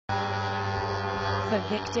For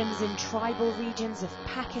victims in tribal regions of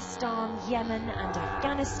Pakistan, Yemen and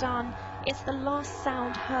Afghanistan, it's the last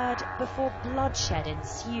sound heard before bloodshed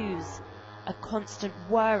ensues. A constant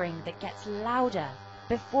whirring that gets louder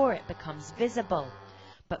before it becomes visible.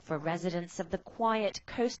 But for residents of the quiet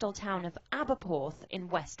coastal town of Aberporth in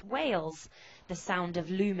West Wales, the sound of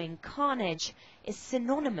looming carnage is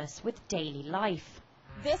synonymous with daily life.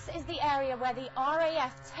 This is the area where the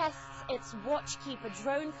RAF tests its watchkeeper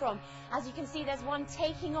drone from. As you can see, there's one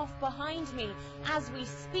taking off behind me as we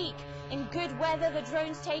speak. In good weather, the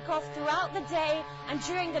drones take off throughout the day and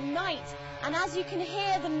during the night. And as you can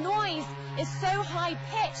hear, the noise is so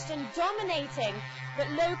high-pitched and dominating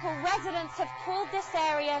that local residents have called this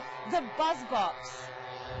area the Buzz Box.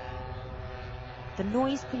 The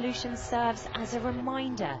noise pollution serves as a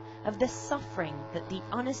reminder of the suffering that the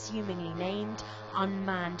unassumingly named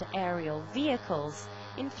unmanned aerial vehicles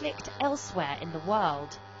inflict elsewhere in the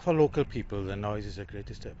world. For local people, the noise is a great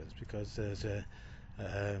disturbance because there's a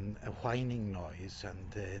whining noise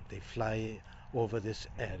and they fly over this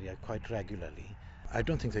area quite regularly. I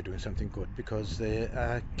don't think they're doing something good because they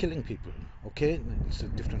are killing people. Okay, it's a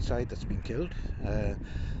different side that's been killed.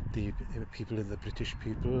 The people, the British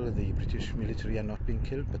military are not being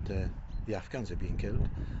killed, but the Afghans are being killed,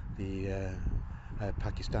 the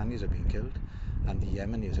Pakistanis are being killed, and the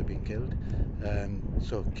Yemenis are being killed.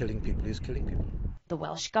 So killing people is killing people. The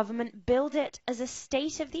Welsh Government billed it as a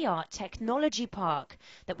state-of-the-art technology park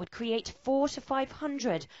that would create 400 to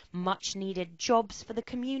 500 much-needed jobs for the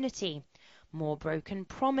community. More broken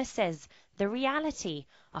promises, the reality,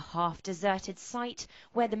 a half-deserted site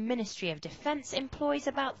where the Ministry of Defence employs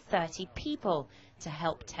about 30 people to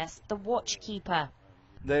help test the watchkeeper.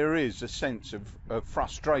 There is a sense of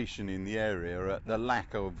frustration in the area at the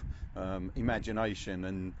lack of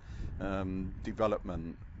imagination and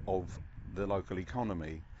development of the local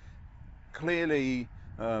economy. Clearly,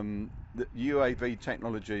 the UAV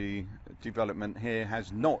technology development here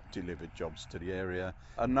has not delivered jobs to the area.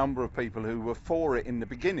 A number of people who were for it in the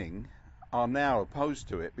beginning are now opposed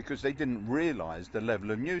to it because they didn't realise the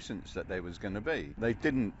level of nuisance that there was going to be. They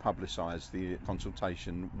didn't publicise the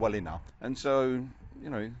consultation well enough, and so, you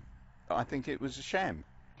know, I think it was a sham.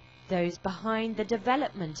 Those behind the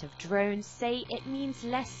development of drones say it means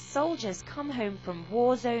less soldiers come home from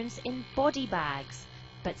war zones in body bags,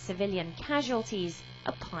 but civilian casualties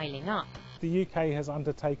are piling up. The UK has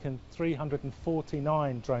undertaken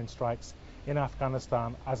 349 drone strikes in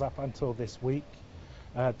Afghanistan as up until this week.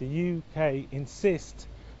 The UK insists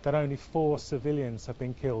that only 4 civilians have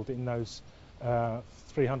been killed in those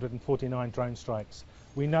 349 drone strikes.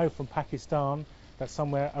 We know from Pakistan that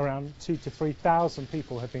somewhere around 2,000 to 3,000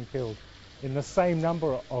 people have been killed in the same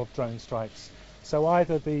number of drone strikes. So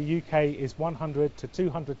either the UK is 100 to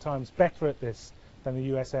 200 times better at this than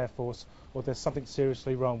the US Air Force, or there's something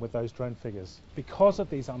seriously wrong with those drone figures. Because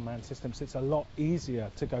of these unmanned systems, it's a lot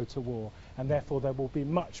easier to go to war, and therefore there will be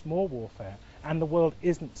much more warfare, and the world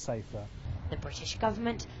isn't safer. The British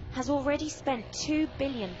government has already spent £2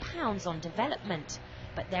 billion on development,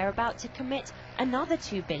 but they're about to commit another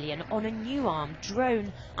 £2 billion on a new armed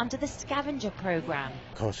drone under the scavenger programme.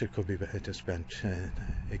 Of course, it could be better spent.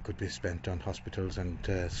 It could be spent on hospitals and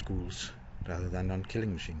schools rather than on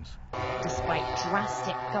killing machines. Despite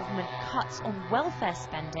drastic government cuts on welfare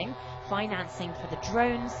spending, financing for the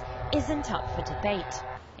drones isn't up for debate.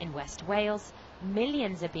 In West Wales,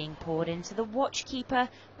 millions are being poured into the watchkeeper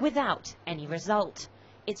without any result.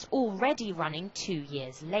 It's already running 2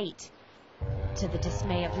 years late. To the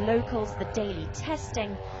dismay of locals, the daily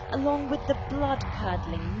testing, along with the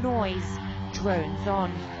blood-curdling noise, drones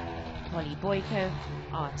on. Molly Boyko,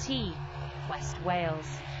 RT, West Wales.